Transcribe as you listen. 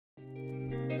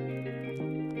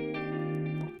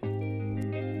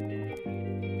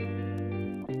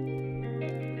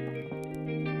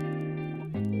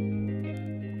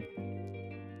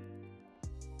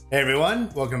Hey everyone,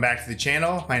 welcome back to the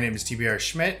channel. My name is TBR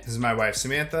Schmitt. This is my wife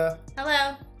Samantha.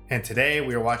 Hello. And today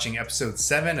we are watching episode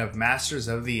 7 of Masters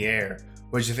of the Air.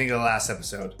 What did you think of the last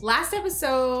episode? Last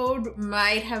episode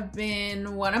might have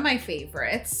been one of my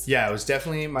favorites. Yeah, it was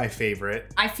definitely my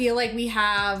favorite. I feel like we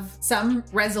have some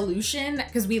resolution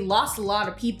because we lost a lot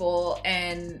of people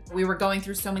and we were going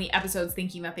through so many episodes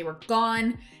thinking that they were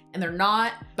gone and they're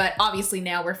not. But obviously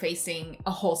now we're facing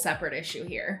a whole separate issue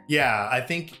here. Yeah, I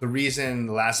think the reason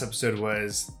the last episode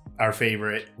was our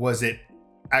favorite was it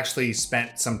actually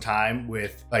spent some time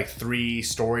with like 3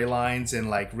 storylines and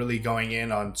like really going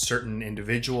in on certain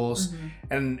individuals.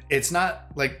 And it's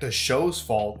not like the show's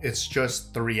fault, it's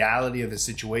just the reality of the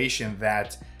situation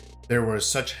that there were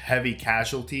such heavy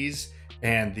casualties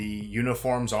and the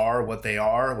uniforms are what they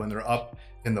are when they're up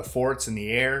in the forts in the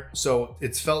air. So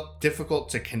it's felt difficult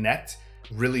to connect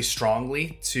really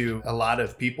strongly to a lot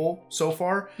of people so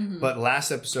far. But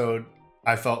last episode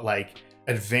I felt like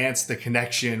advanced the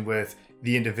connection with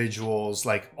the individuals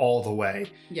like all the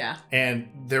way. Yeah. And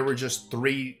there were just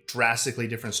 3 drastically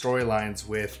different storylines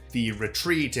with the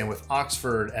retreat and with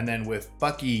Oxford and then with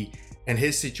Bucky and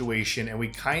his situation. And we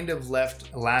kind of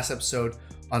left last episode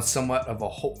on somewhat of a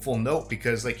hopeful note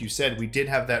because like you said, we did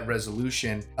have that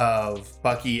resolution of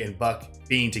Bucky and Buck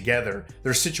being together.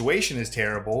 Their situation is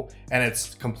terrible and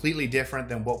it's completely different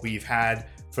than what we've had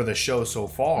for the show so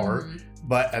far.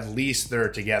 But at least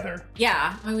they're together.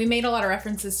 Yeah, I mean, we made a lot of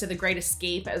references to The Great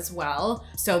Escape as well.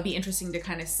 So it'd be interesting to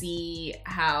kind of see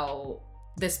how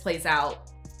this plays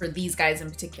out for these guys in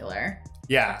particular.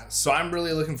 Yeah, so I'm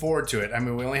really looking forward to it. I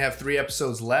mean, we only have 3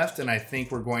 episodes left, and I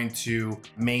think we're going to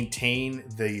maintain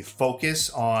the focus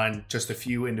on just a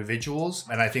few individuals.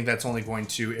 And I think that's only going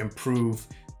to improve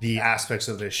the aspects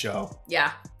of this show.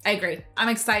 Yeah, I agree. I'm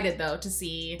excited though to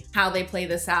see how they play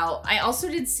this out. I also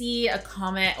did see a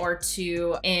comment or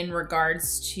two in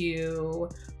regards to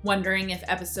wondering if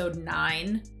episode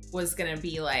 9 was gonna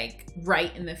be like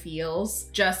right in the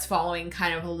feels, just following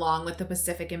kind of along with the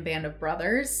Pacific and Band of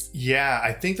Brothers. Yeah,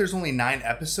 I think there's only 9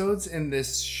 episodes in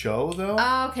this show though.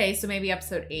 Okay, so maybe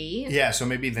episode 8. Yeah, so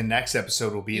maybe the next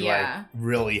episode will be like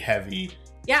really heavy.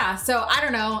 Yeah, so I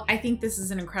don't know. I think this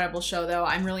is an incredible show though.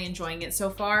 I'm really enjoying it so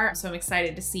far. So I'm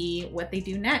excited to see what they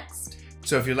do next.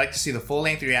 So if you'd like to see the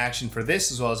full-length reaction for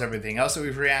this as well as everything else that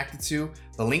we've reacted to,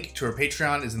 the link to our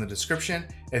Patreon is in the description.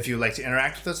 If you'd like to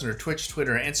interact with us on our Twitch,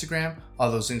 Twitter, and Instagram,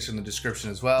 all those links are in the description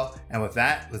as well. And with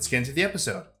that, let's get into the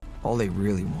episode. All they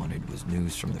really wanted was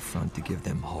news from the front to give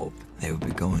them hope. They would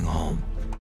be going home.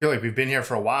 I feel like we've been here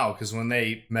for a while because when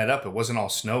they met up, it wasn't all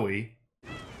snowy.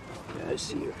 Yeah, I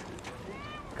see her.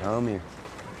 Come here.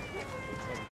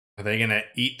 Are they gonna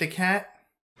eat the cat?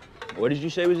 What did you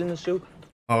say was in the soup?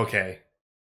 Okay.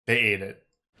 They ate it.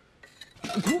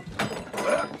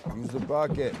 Use the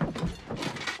bucket.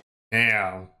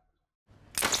 Damn.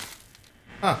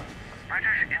 Huh. British,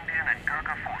 Indian, and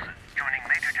Gurkha forces joining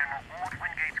Major General Ord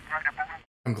Wingate's Gradaboom.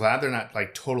 I'm glad they're not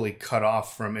like totally cut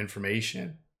off from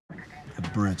information. The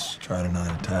Brits tried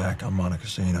another attack on Monte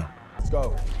Cassino. Let's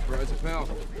go. Rise it now.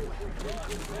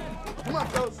 Come on,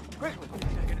 fellas, quickly.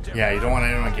 Yeah, you don't want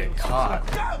anyone to get caught.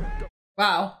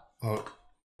 Wow. Oh.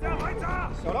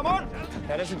 Solomon?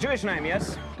 That is a Jewish name,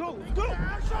 yes? Go, go!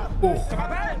 Ooh.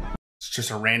 It's just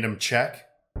a random check.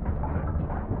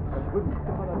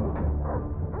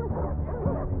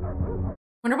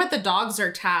 Wonder what the dogs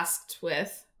are tasked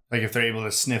with. Like if they're able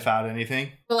to sniff out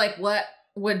anything. But like, what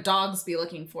would dogs be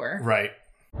looking for? Right.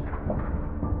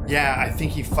 Yeah, I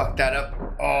think he fucked that up.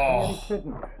 Oh.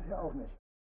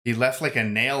 He left like a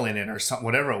nail in it or something,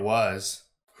 whatever it was.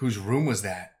 Whose room was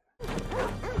that?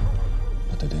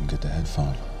 But they didn't get the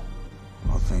headphone.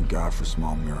 Oh, thank God for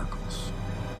small miracles.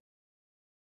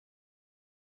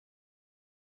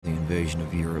 The invasion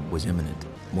of Europe was imminent.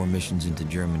 More missions into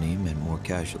Germany meant more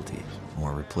casualties,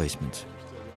 more replacements.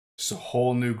 Just a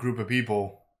whole new group of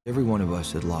people. Every one of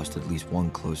us had lost at least one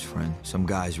close friend. Some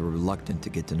guys were reluctant to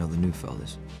get to know the new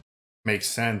fellas. Makes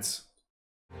sense.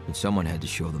 But someone had to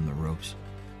show them the ropes.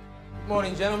 Good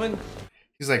morning, gentlemen.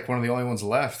 He's like one of the only ones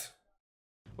left.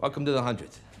 Welcome to the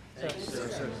 100th.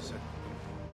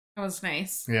 That was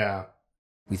nice. Yeah.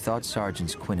 We thought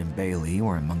Sergeants Quinn and Bailey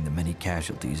were among the many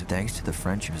casualties. Thanks to the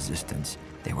French resistance,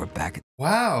 they were back at...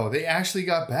 Wow, they actually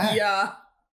got back. Yeah.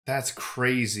 That's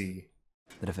crazy.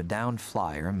 That if a downed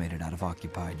flyer made it out of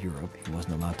occupied Europe, he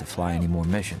wasn't allowed to fly any more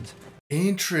missions.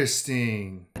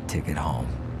 Interesting. A ticket home.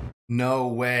 No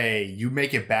way. You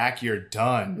make it back, you're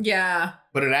done. Yeah.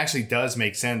 But it actually does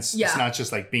make sense. Yeah. It's not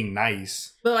just like being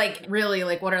nice. But like, really,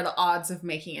 like, what are the odds of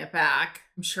making it back?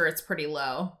 I'm sure it's pretty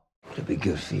low. It'll be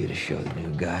good for you to show the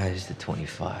new guys that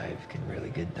 25 can really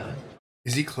get done.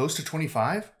 Is he close to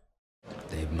 25?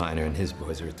 Dave Miner and his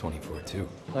boys are at 24 too.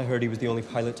 I heard he was the only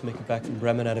pilot to make it back from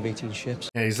Bremen out of 18 ships.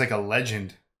 Yeah, he's like a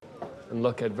legend. And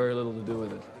luck had very little to do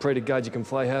with it. Pray to God you can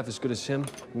fly half as good as him.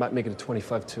 You might make it a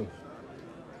 25 too.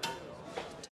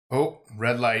 Oh,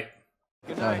 red light.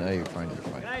 I know you're fine.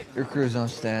 Your crew's on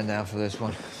stand now for this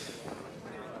one.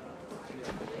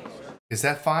 Is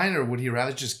that fine, or would he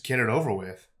rather just get it over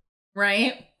with?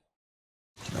 Right?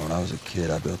 You know, when I was a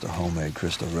kid, I built a homemade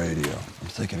crystal radio. I'm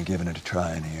thinking of giving it a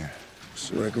try in here.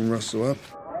 So I can rustle up.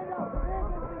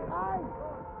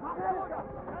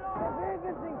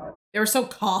 They were so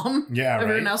calm. Yeah, right.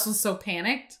 Everyone else was so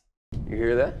panicked. You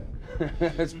hear that?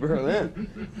 That's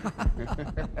Berlin.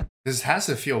 This has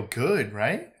to feel good,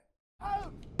 right?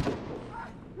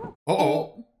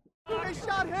 Uh-oh. They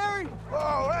shot Harry!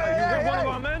 Oh, hey, You hey, hit one hey. of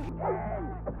our men?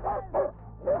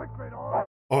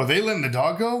 Oh, are they letting the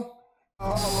dog go?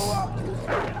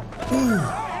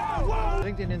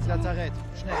 Bringt ihn ins Lazarett.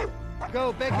 Schnell.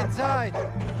 Go back inside.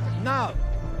 Now.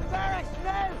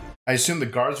 I assume the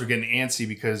guards were getting antsy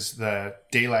because the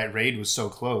daylight raid was so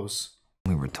close.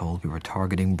 We were told we were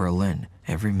targeting Berlin.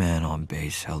 Every man on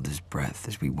base held his breath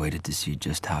as we waited to see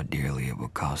just how dearly it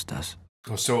would cost us.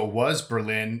 Oh, so it was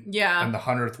Berlin. Yeah. And the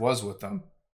 100th was with them.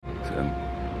 7,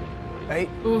 8,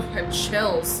 Ooh, I had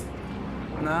chills.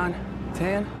 9,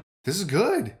 10. This is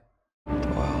good.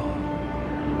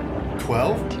 12.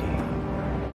 12?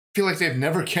 I feel like they've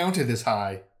never counted this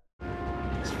high.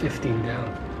 It's 15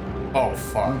 down. Oh,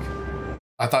 fuck.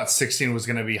 I thought 16 was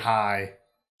going to be high.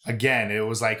 Again, it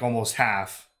was like almost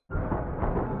half.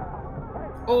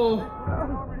 Oh.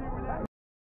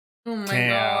 Oh my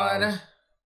Damn. god.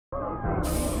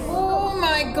 Oh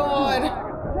my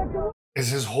god. Is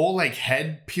his whole like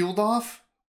head peeled off?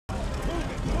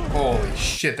 Holy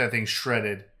shit, that thing's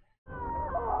shredded.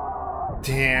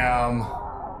 Damn.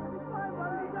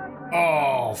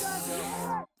 Oh,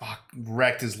 fuck.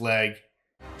 Wrecked his leg.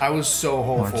 I was so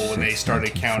hopeful March when they 6th,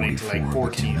 started counting to like 1944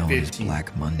 became 14, known as 15.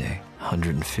 Black Monday.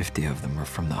 150 of them are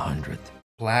from the 100th.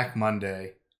 Black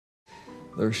Monday.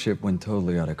 Their ship went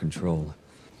totally out of control.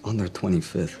 On their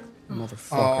 25th.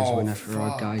 Motherfuckers Oh, went after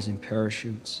our fuck. guys in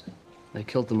parachutes. They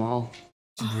killed them all.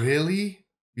 Really?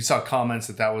 We saw comments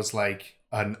that that was like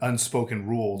an unspoken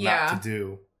rule Yeah. not to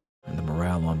do. And the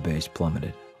morale on base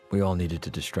plummeted. We all needed to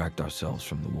distract ourselves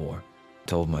from the war.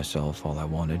 Told myself all I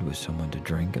wanted was someone to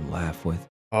drink and laugh with.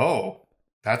 Oh,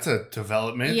 that's a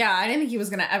development. Yeah, I didn't think he was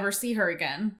gonna ever see her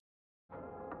again.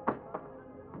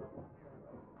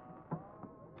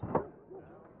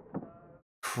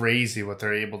 Crazy what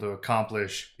they're able to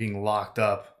accomplish being locked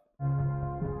up.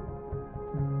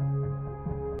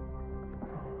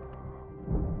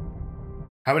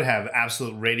 I would have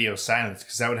absolute radio silence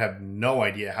because I would have no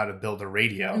idea how to build a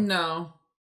radio. No.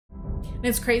 And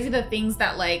it's crazy the things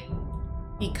that like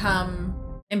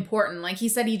become important. Like he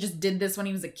said he just did this when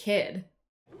he was a kid.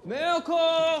 Mail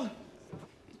call!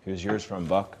 Who's yours from,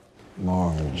 Buck?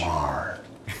 Marge.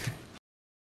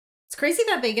 It's crazy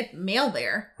that they get mail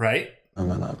there. Right? And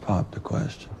when I popped the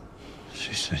question,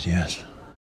 she said yes.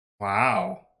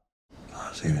 Wow. I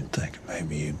was even thinking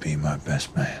maybe you'd be my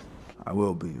best man. I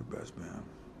will be your best man.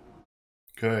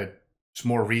 Good. There's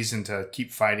more reason to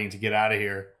keep fighting to get out of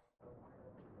here.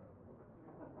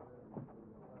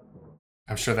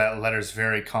 I'm sure that letter's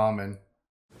very common.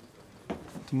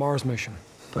 Tomorrow's mission.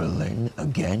 Berlin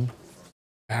again?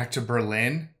 Back to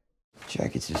Berlin?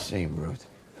 Jack, it's the same route.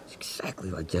 It's exactly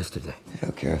like yesterday. They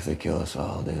don't care if they kill us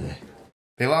all, do they?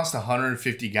 They lost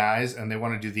 150 guys and they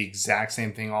want to do the exact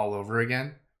same thing all over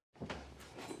again?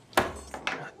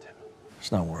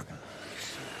 It's not working.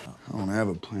 I don't have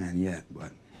a plan yet,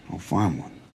 but I'll find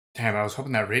one. Damn, I was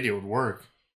hoping that radio would work.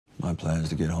 My plan is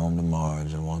to get home to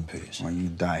Marge in one piece. Why you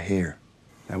die here?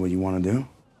 That what you want to do?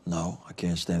 No, I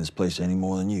can't stand this place any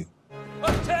more than you.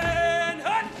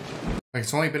 Like,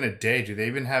 it's only been a day. Do they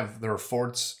even have their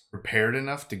forts repaired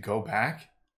enough to go back?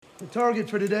 The target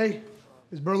for today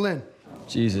is Berlin.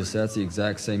 Jesus, that's the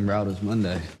exact same route as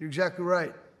Monday. You're exactly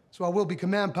right. So I will be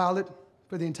command pilot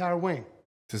for the entire wing.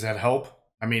 Does that help?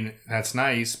 I mean, that's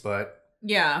nice, but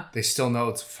Yeah. they still know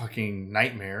it's a fucking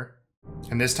nightmare.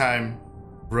 And this time,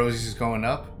 Rosie's going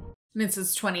up. And it's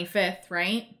his 25th,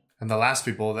 right? And the last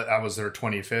people, that was their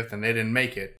 25th, and they didn't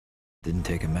make it. Didn't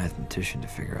take a mathematician to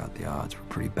figure out the odds were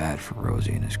pretty bad for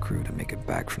Rosie and his crew to make it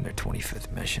back from their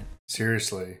 25th mission.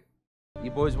 Seriously. You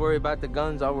boys worry about the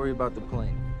guns, I'll worry about the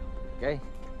plane. Okay?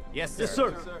 Yes,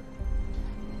 sir.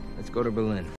 Let's go to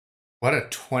Berlin. What a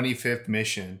 25th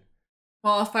mission.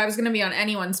 Well, if I was gonna be on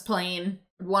anyone's plane,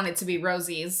 I'd want it to be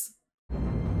Rosie's.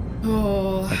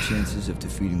 Oh. Our chances of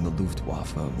defeating the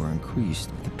Luftwaffe were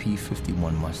increased with the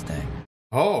P-51 Mustang.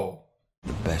 Oh,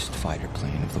 The best fighter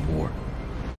plane of the war.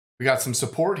 We got some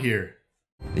support here.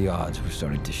 The odds were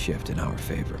starting to shift in our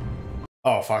favor.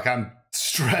 Oh, fuck, I'm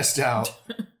stressed out.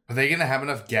 Are they gonna have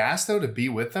enough gas, though, to be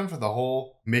with them for the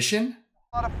whole mission?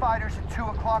 A lot of fighters at 2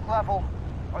 o'clock level.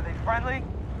 Are they friendly?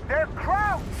 They're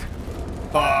Krauts!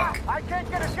 Fuck. I can't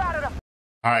get a shot at them.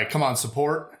 All right, come on,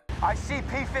 support. I see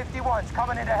P-51s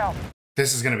coming in to help.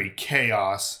 This is gonna be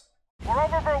chaos. We're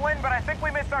over Berlin, but I think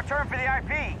we missed our turn for the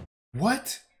IP.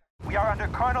 What? We are under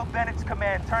Colonel Bennett's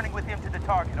command, turning with him to the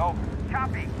target. Over.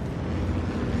 Copy.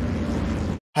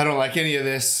 I don't like any of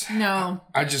this. No.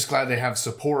 I'm just glad they have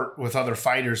support with other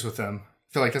fighters with them.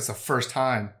 I feel like that's the first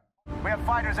time. We have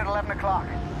fighters at 11 o'clock.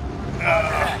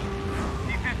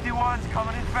 P-51's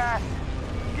coming in fast.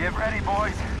 Get ready,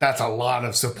 boys. That's a lot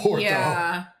of support,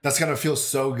 though. That's gonna feel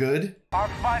so good. Our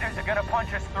fighters are gonna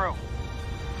punch us through.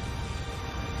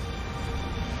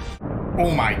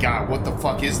 Oh my god, what the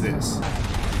fuck is this?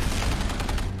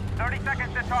 30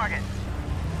 seconds to target.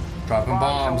 Dropping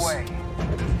bombs. Away.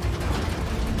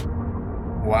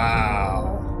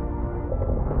 Wow.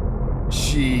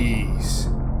 Jeez.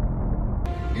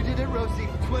 You did it, Rosie.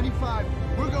 25.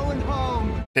 We're going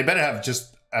home. They better have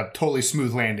just a totally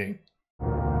smooth landing.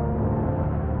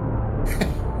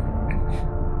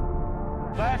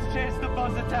 Last chance to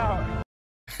buzz the tower.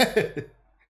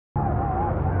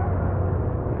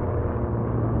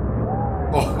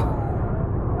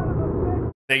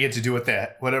 Oh. They get to do with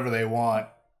that whatever they want.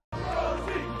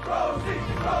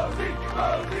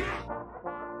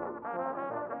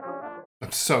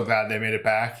 I'm so glad they made it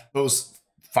back. Those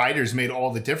fighters made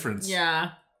all the difference.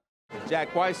 Yeah.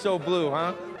 Jack, why so blue,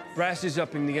 huh? Brass is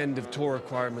upping the end of tour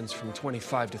requirements from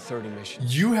 25 to 30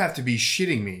 missions. You have to be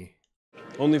shitting me.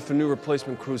 Only for new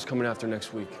replacement crews coming after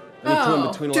next week. Any crew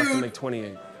in between will have to make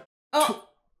 28. Oh.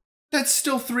 That's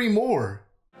still 3 more.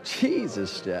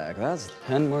 Jesus, Jack, that's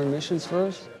 10 more missions for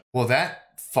us? Well,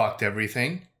 that fucked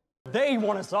everything. They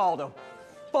want us all to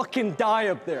fucking die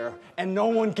up there, and no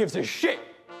one gives a shit.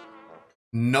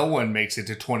 No one makes it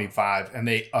to 25, and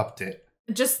they upped it.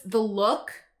 Just the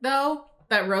look, though,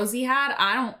 that Rosie had,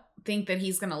 I don't think that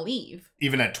he's going to leave.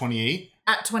 Even at 28?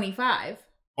 At 25.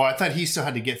 Oh, I thought he still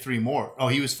had to get 3 more. Oh,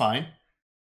 he was fine?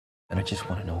 And I just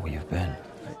want to know where you've been.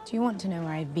 Do you want to know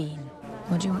where I've been?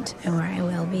 Or do you want to know where I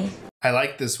will be? I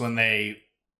like this when they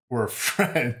were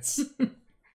friends.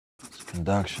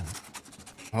 Induction.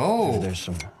 Oh. There's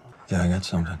some... Yeah, I got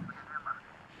something.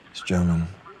 It's German.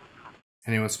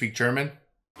 Anyone speak German?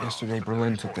 Yesterday,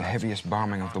 Berlin took the heaviest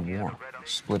bombing of the war,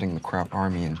 splitting the Kraut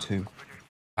army in 2.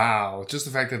 Wow, just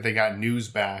the fact that they got news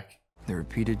back. The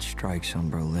repeated strikes on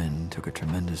Berlin took a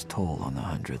tremendous toll on the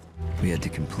 100th. We had to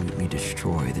completely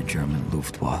destroy the German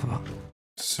Luftwaffe.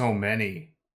 So many.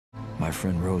 My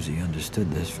friend Rosie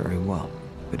understood this very well,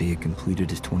 but he had completed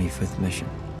his 25th mission.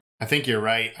 I think you're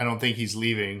right. I don't think he's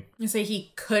leaving. You say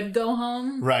he could go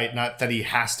home? Right, not that he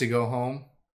has to go home.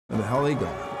 Where the hell are they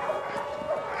going?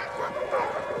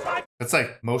 That's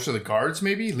like most of the guards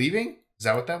maybe leaving? Is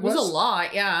that what that was? It was a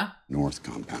lot, yeah. North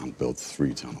compound built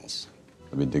 3 tunnels.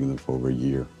 I've been digging them for over a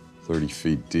year. 30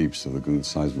 feet deep so lagoon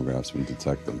seismographs can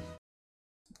detect them.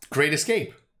 Great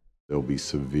escape. There'll be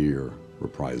severe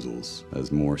reprisals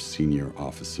as more senior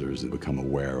officers become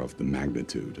aware of the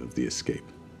magnitude of the escape.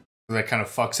 That kind of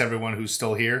fucks everyone who's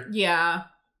still here. Yeah.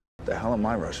 What the hell am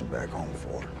I rushing back home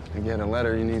for? To get a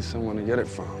letter, you need someone to get it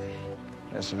from.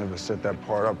 Guess I never set that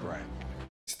part up right.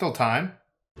 Still time.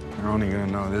 You're only gonna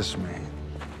know this me,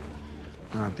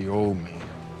 not the old me.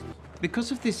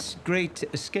 Because of this great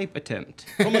escape attempt,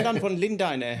 Commandant von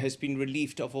Lindeiner has been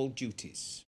relieved of all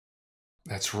duties.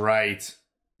 That's right.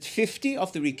 50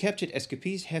 of the recaptured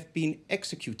escapees have been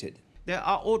executed. There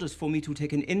are orders for me to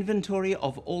take an inventory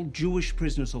of all Jewish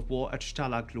prisoners of war at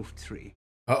Stalag Luft 3.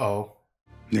 Uh-oh.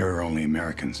 There are only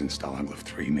Americans in Stalag Luft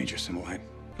 3, Major Simulite.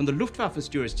 From the Luftwaffe's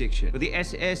jurisdiction, with the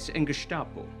SS and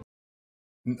Gestapo.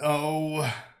 No.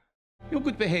 Your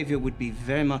good behavior would be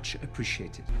very much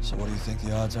appreciated. So what do you think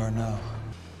the odds are now?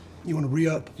 You want to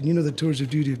re-up? You know the tours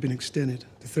of duty have been extended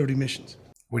to 30 missions.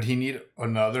 Would he need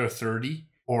another 30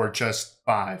 or just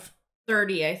 5?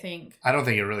 30, I think. I don't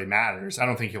think it really matters. I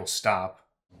don't think he'll stop.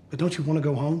 But don't you want to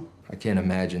go home? I can't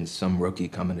imagine some rookie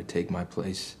coming to take my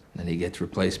place. Then he gets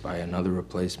replaced by another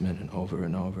replacement and over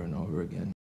and over and over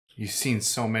again. You've seen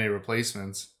so many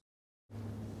replacements.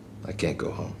 I can't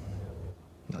go home.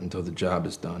 Not until the job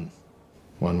is done,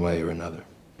 one way or another.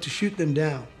 To shoot them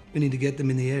down, we need to get them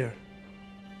in the air.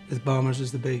 With bombers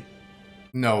as the bait.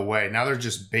 No way. Now they're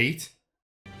just bait?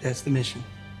 That's the mission.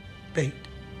 Bait.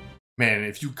 Man,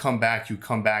 if you come back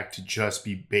to just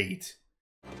be bait.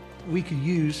 We could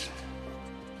use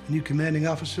a new commanding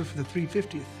officer for the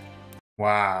 350th.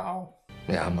 Wow.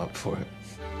 Yeah, I'm up for it.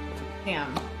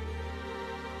 Damn.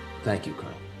 Thank you,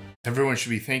 Colonel. Everyone should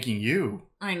be thanking you.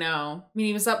 I know. I mean,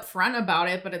 he was upfront about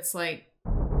it, but it's like...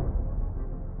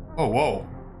 Oh, whoa.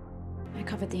 I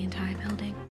covered the entire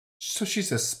building. So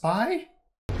she's a spy?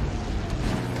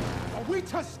 Are we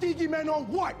Tuskegee men or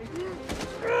what?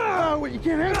 What, you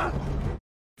can't handle?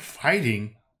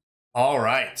 Fighting? All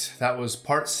right. That was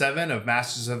part 7 of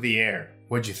Masters of the Air.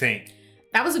 What'd you think?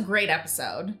 That was a great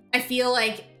episode. I feel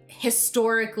like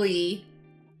historically,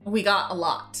 we got a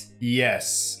lot.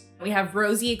 Yes. We have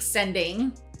Rosie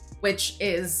extending, which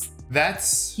is...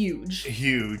 That's huge.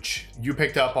 Huge. You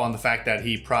picked up on the fact that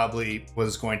he probably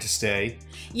was going to stay.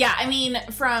 Yeah, I mean,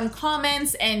 from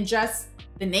comments and just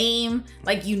the name,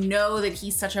 like, you know that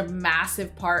he's such a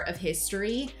massive part of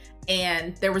history.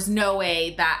 And there was no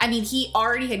way that, I mean, he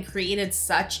already had created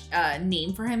such a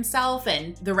name for himself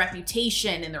and the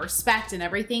reputation and the respect and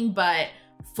everything. But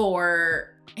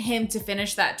for him to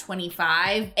finish that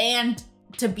 25 and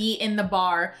to be in the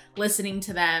bar listening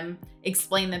to them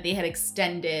explain that they had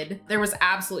extended, there was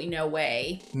absolutely no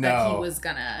way that he was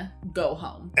gonna go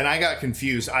home. And I got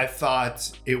confused. I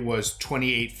thought it was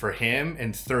 28 for him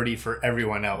and 30 for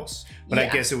everyone else. But I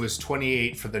guess it was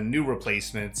 28 for the new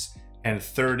replacements and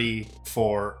 30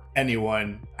 for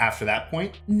anyone after that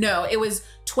point. No, it was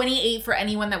 28 for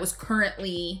anyone that was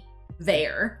currently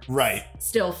there. Right.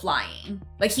 Still flying.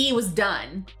 Like, he was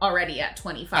done already at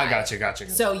 25. I gotcha.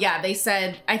 So yeah, they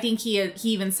said, I think he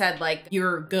even said like,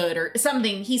 you're good or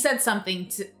something. He said something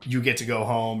to... You get to go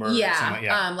home or something like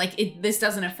that. Like this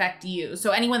doesn't affect you.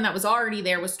 So anyone that was already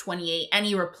there was 28.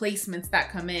 Any replacements that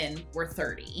come in were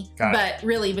 30. But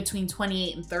really between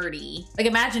 28 and 30, like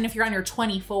imagine if you're on your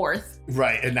 24th.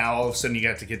 Right, and now all of a sudden you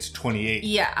got to get to 28.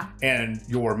 Yeah. And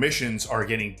your missions are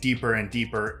getting deeper and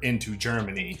deeper into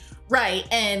Germany. Right,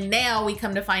 and now we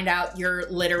come to find out you're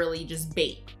literally just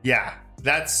bait. Yeah,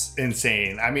 that's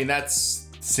insane. I mean, that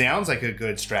sounds like a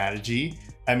good strategy.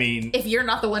 I mean... If you're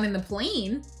not the one in the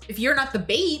plane, if you're not the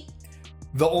bait.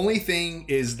 The only thing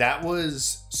is that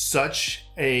was such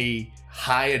a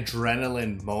high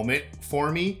adrenaline moment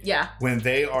for me. Yeah. When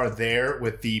they are there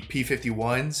with the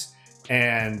P-51s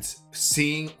and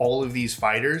seeing all of these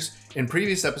fighters. In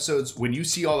previous episodes, when you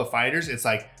see all the fighters, it's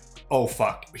like, oh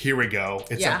fuck, here we go.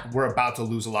 It's like, we're about to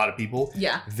lose a lot of people.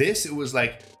 Yeah. This, it was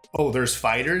like, oh, there's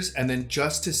fighters. And then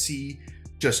just to see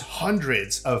just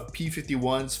hundreds of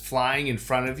P-51s flying in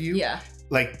front of you. Yeah.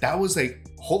 Like, that was like,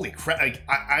 holy crap. Like,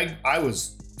 I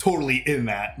was totally in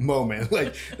that moment.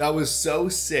 Like, that was so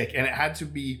sick. And it had to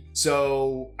be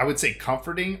so, I would say,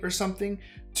 comforting or something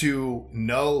to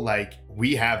know, like,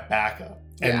 we have backup.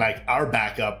 And like, our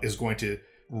backup is going to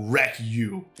wreck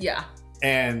you. Yeah.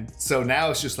 And so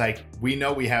now it's just like, we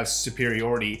know we have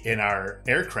superiority in our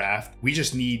aircraft. We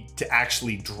just need to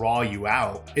actually draw you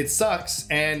out. It sucks.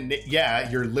 And yeah,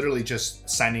 you're literally just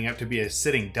signing up to be a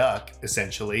sitting duck,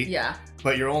 essentially. Yeah.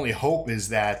 But your only hope is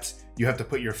that you have to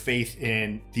put your faith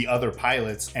in the other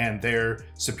pilots and their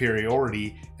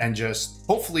superiority and just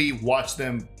hopefully watch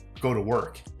them go to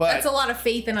work. But that's a lot of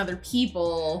faith in other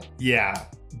people. Yeah.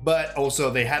 But also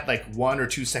they had like 1 or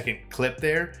 2 second clip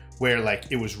there where like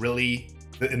it was really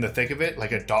in the thick of it,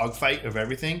 like a dogfight of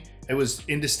everything. It was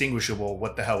indistinguishable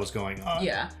what the hell was going on.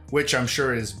 Yeah. Which I'm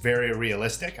sure is very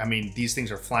realistic. I mean, these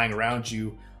things are flying around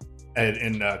you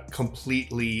in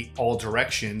completely all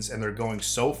directions and they're going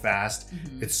so fast.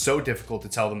 Mm-hmm. It's so difficult to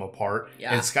tell them apart.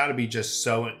 Yeah. It's got to be just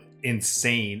so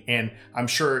insane. And I'm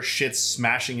sure shit's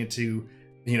smashing into,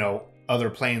 you know,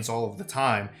 other planes all of the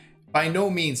time. By no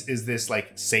means is this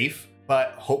like safe,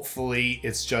 but hopefully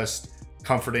it's just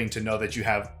comforting to know that you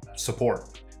have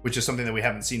support, which is something that we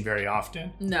haven't seen very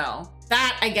often. No,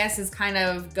 that I guess is kind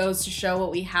of goes to show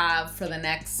what we have for the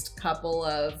next couple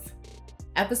of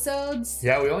episodes.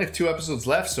 Yeah, we only have 2 episodes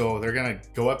left, so they're gonna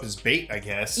go up as bait, I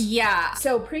guess. Yeah,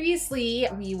 so previously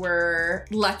we were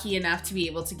lucky enough to be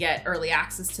able to get early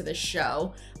access to the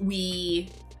show. We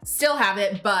still have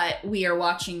it, but we are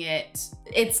watching it.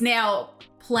 It's now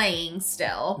playing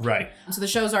still. Right. So the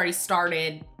show's already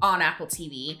started on Apple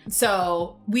TV.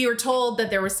 So we were told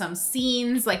that there were some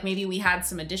scenes, like maybe we had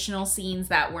some additional scenes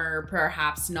that were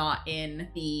perhaps not in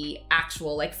the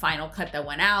actual like final cut that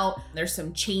went out. There's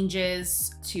some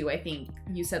changes to, I think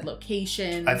you said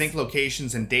locations. I think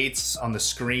locations and dates on the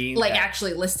screen. Like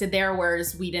actually listed there,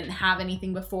 whereas we didn't have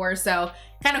anything before. So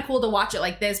kind of cool to watch it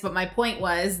like this. But my point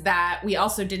was that we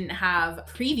also didn't have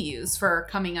previews for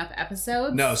coming up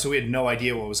episodes. No, so we had no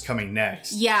idea what was coming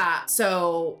next. Yeah,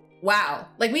 so wow.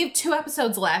 Like we have 2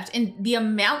 episodes left and the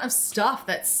amount of stuff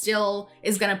that still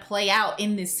is gonna play out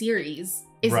in this series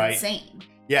is insane.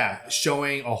 Yeah,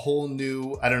 showing a whole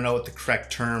new, I don't know what the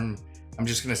correct term I'm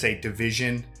just going to say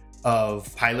division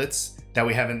of pilots that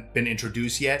we haven't been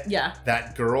introduced yet. Yeah.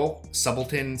 That girl,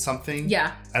 Subaltern something.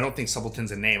 Yeah. I don't think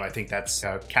Subaltern's a name. I think that's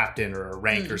a captain or a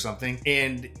rank or something.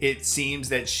 And it seems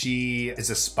that she is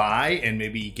a spy and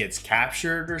maybe gets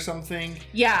captured or something.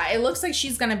 Yeah, it looks like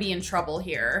she's gonna be in trouble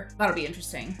here. That'll be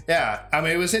interesting. Yeah, I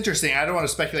mean, it was interesting. I don't want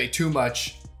to speculate too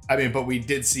much. I mean, but we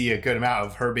did see a good amount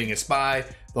of her being a spy,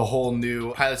 the whole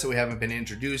new pilots that we haven't been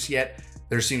introduced yet.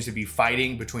 There seems to be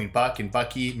fighting between Buck and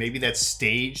Bucky. Maybe that's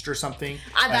staged or something.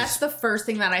 That's the first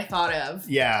thing that I thought of.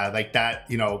 Yeah, like that,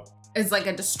 you know. Is like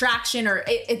a distraction or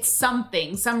it's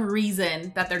something, some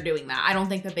reason that they're doing that. I don't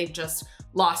think that they've just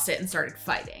lost it and started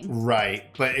fighting. Right,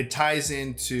 but it ties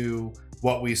into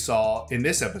what we saw in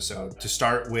this episode. To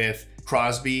start with,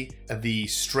 Crosby, the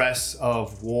stress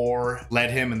of war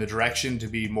led him in the direction to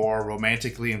be more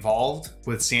romantically involved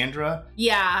with Sandra.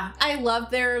 Yeah, I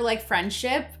love their like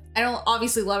friendship. I don't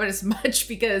obviously love it as much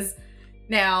because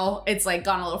now it's like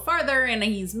gone a little farther and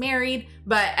he's married,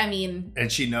 but I mean. And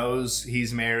she knows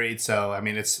he's married, so I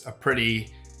mean, it's a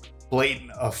pretty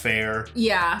blatant affair.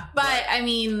 Yeah, but I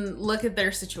mean, look at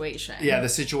their situation. Yeah, the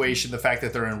situation, the fact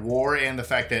that they're in war and the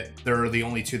fact that they're the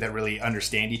only two that really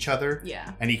understand each other.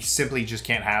 Yeah. And he simply just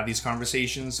can't have these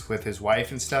conversations with his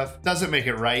wife and stuff. Doesn't make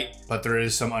it right, but there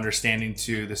is some understanding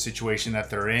to the situation that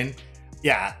they're in.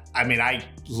 Yeah, I mean, I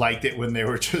liked it when they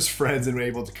were just friends and were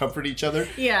able to comfort each other.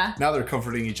 Yeah. Now they're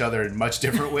comforting each other in much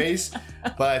different ways.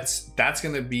 But that's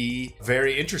going to be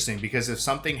very interesting because if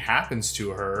something happens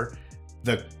to her,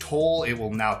 the toll it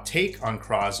will now take on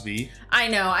Crosby. I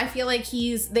know. I feel like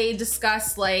they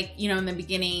discuss like, you know, in the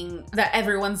beginning that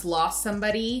everyone's lost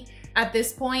somebody at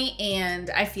this point, and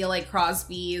I feel like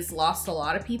Crosby's lost a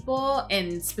lot of people,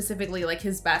 and specifically like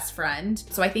his best friend.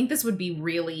 So I think this would be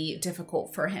really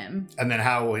difficult for him. And then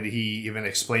how would he even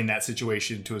explain that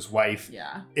situation to his wife?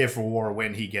 Yeah. If or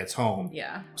when he gets home?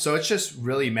 Yeah. So it's just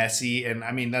really messy, and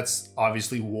I mean, that's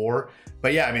obviously war,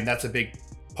 but yeah, I mean, that's a big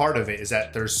part of it is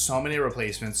that there's so many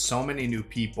replacements, so many new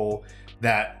people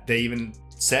that they even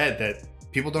said that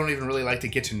people don't even really like to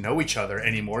get to know each other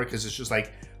anymore because it's just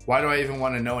like, why do I even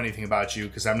want to know anything about you?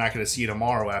 Because I'm not going to see you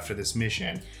tomorrow after this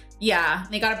mission. Yeah,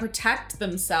 they got to protect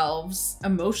themselves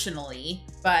emotionally.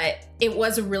 But it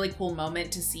was a really cool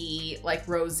moment to see like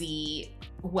Rosie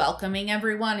welcoming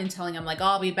everyone and telling them like,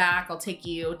 I'll be back. I'll take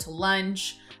you to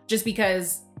lunch. Just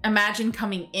because imagine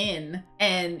coming in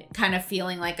and kind of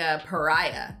feeling like a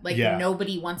pariah. Like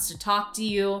nobody wants to talk to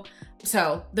you.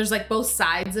 So there's like both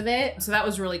sides of it. So that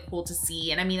was really cool to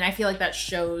see. And I mean, I feel like that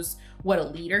shows what a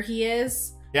leader he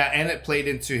is. Yeah, and it played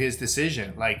into his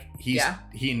decision. Like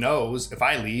he knows if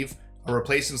I leave, a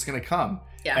replacement's gonna come.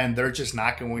 Yeah. And they're just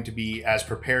not going to be as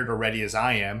prepared or ready as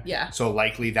I am. Yeah. So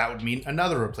likely that would mean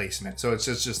another replacement. So it's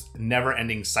just never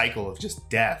ending cycle of just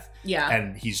death. Yeah.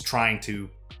 And he's trying to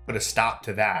put a stop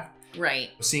to that.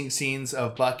 Right. Seeing scenes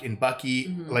of Buck and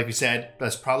Bucky, like we said,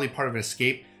 that's probably part of an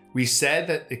escape. We said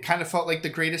that it kind of felt like the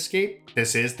Great Escape.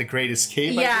 This is the Great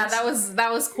Escape. Yeah, that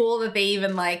was cool that they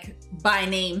even like by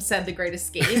name said the Great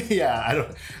Escape.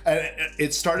 Yeah,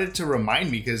 it started to remind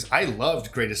me because I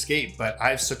loved Great Escape, but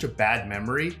I have such a bad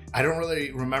memory. I don't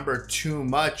really remember too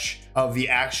much of the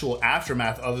actual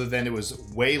aftermath other than it was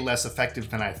way less effective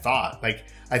than I thought. Like,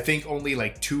 I think only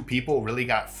like 2 people really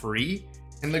got free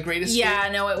in the Great Escape. Yeah,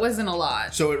 no, it wasn't a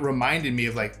lot. So it reminded me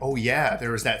of like, oh yeah,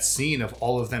 there was that scene of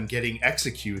all of them getting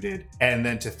executed. And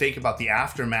then to think about the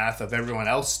aftermath of everyone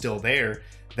else still there,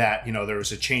 that, you know, there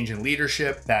was a change in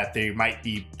leadership, that they might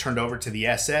be turned over to the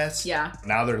SS. Yeah.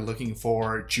 Now they're looking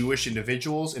for Jewish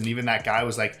individuals. And even that guy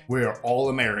was like, we're all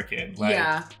American.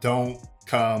 Like, don't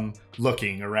come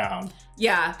looking around.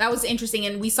 Yeah, that was interesting.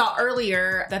 And we saw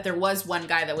earlier that there was one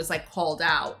guy that was like called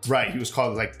out. Right. He was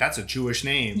called like, that's a Jewish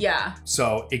name. Yeah.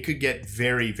 So it could get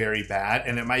very, very bad.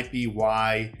 And it might be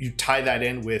why you tie that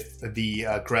in with the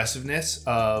aggressiveness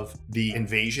of the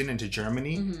invasion into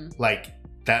Germany. Like,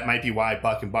 that might be why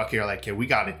Buck and Bucky are like, okay, we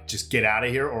got to just get out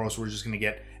of here or else we're just going to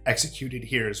get executed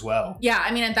here as well. Yeah.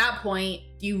 I mean, at that point,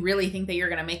 do you really think that you're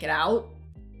going to make it out?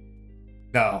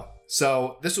 No.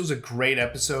 So this was a great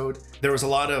episode. There was a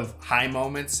lot of high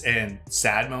moments and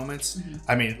sad moments.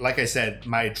 I mean, like I said,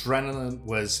 my adrenaline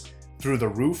was through the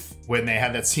roof when they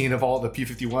had that scene of all the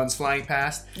P-51s flying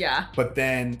past. Yeah. But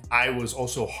then I was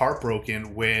also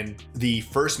heartbroken when the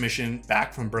first mission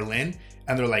back from Berlin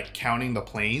and they're like counting the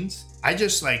planes. I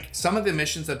just like some of the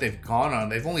missions that they've gone on,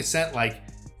 they've only sent like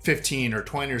 15 or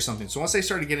 20 or something. So once they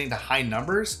started getting to high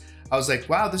numbers, I was like,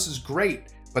 wow, this is great.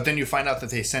 But then you find out that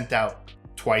they sent out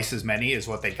twice as many is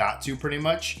what they got to pretty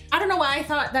much. I don't know why I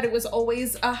thought that it was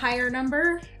always a higher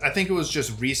number. I think it was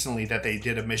just recently that they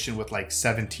did a mission with like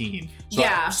 17. So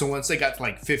yeah. So once they got to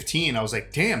like 15, I was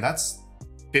like, damn, that's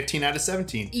 15 out of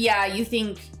 17. Yeah, you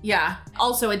think, yeah.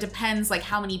 Also, it depends like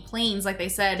how many planes, like they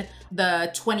said,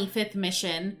 the 25th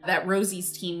mission that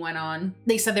Rosie's team went on,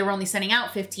 they said they were only sending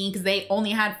out 15 because they only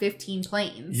had 15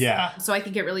 planes. Yeah. So I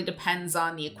think it really depends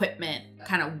on the equipment,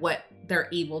 kind of what they're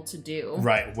able to do.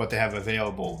 Right, what they have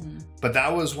available. But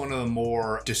that was one of the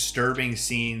more disturbing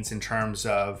scenes in terms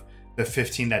of the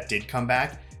 15 that did come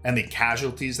back and the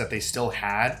casualties that they still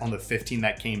had on the 15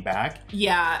 that came back.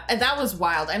 Yeah, that was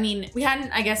wild. I mean, we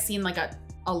hadn't, I guess, seen like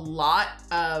a lot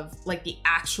of like the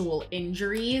actual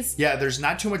injuries. Yeah, there's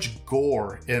not too much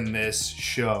gore in this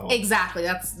show. Exactly.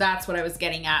 That's what I was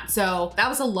getting at. So that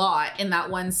was a lot in that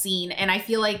one scene. And I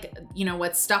feel like, you know,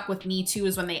 what stuck with me too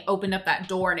is when they opened up that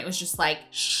door and it was just like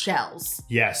shells.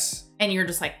 Yes. And you're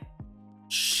just like,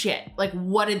 shit, like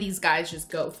what did these guys just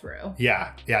go through?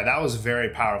 Yeah, that was a very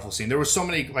powerful scene. There were so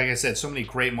many, like I said, so many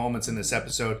great moments in this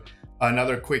episode.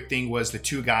 Another quick thing was the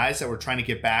two guys that were trying to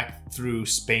get back through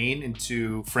Spain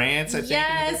into France, I think.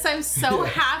 Yes, I'm so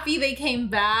happy they came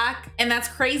back. And that's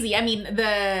crazy. I mean,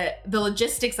 the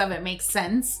logistics of it makes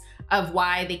sense of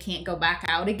why they can't go back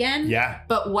out again. Yeah.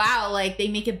 But wow, like they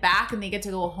make it back and they get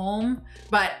to go home.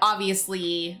 But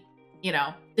obviously, you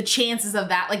know, the chances of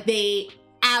that, like they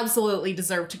absolutely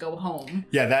deserve to go home.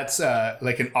 Yeah, that's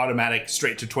like an automatic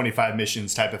straight to 25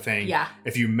 missions type of thing. Yeah.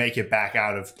 If you make it back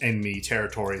out of enemy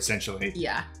territory, essentially.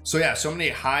 Yeah. So yeah, so many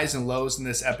highs and lows in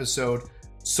this episode.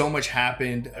 So much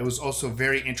happened. It was also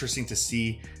very interesting to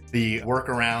see the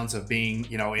workarounds of being,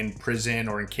 you know, in prison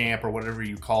or in camp or whatever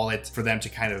you call it, for them to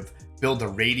kind of build the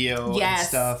radio and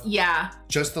stuff. Yeah.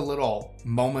 Just the little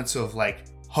moments of like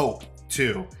hope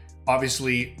too.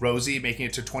 Obviously, Rosie making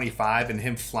it to 25 and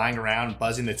him flying around,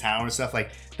 buzzing the town and stuff like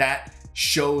that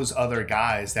shows other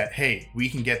guys that, hey, we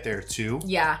can get there too.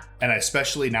 Yeah. And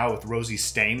especially now with Rosie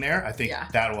staying there, I think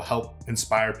that will help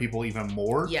inspire people even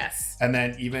more. Yes. And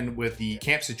then even with the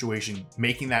camp situation,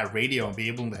 making that radio and be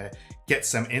able to get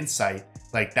some insight,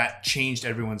 like that changed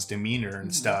everyone's demeanor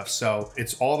and stuff. So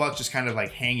it's all about just kind of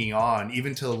like hanging on,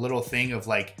 even to the little thing of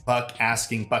like Buck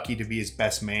asking Bucky to be his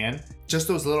best man. Just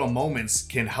those little moments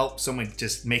can help someone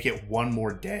just make it one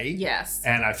more day. Yes.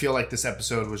 And I feel like this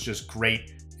episode was just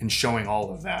great in showing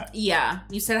all of that. Yeah.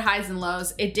 You said highs and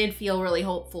lows. It did feel really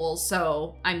hopeful.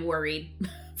 So I'm worried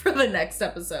for the next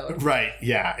episode. Right.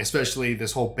 Yeah. Especially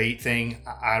this whole bait thing.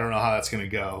 I don't know how that's going to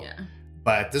go. Yeah.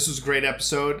 But this was a great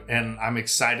episode, and I'm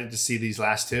excited to see these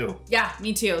last two. Yeah,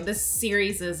 me too. This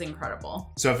series is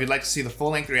incredible. So if you'd like to see the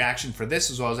full-length reaction for this,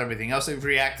 as well as everything else that we've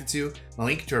reacted to, the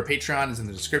link to our Patreon is in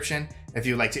the description. If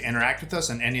you'd like to interact with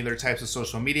us on any other types of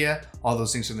social media, all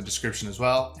those links are in the description as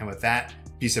well. And with that,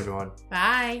 peace everyone.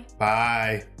 Bye.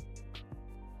 Bye.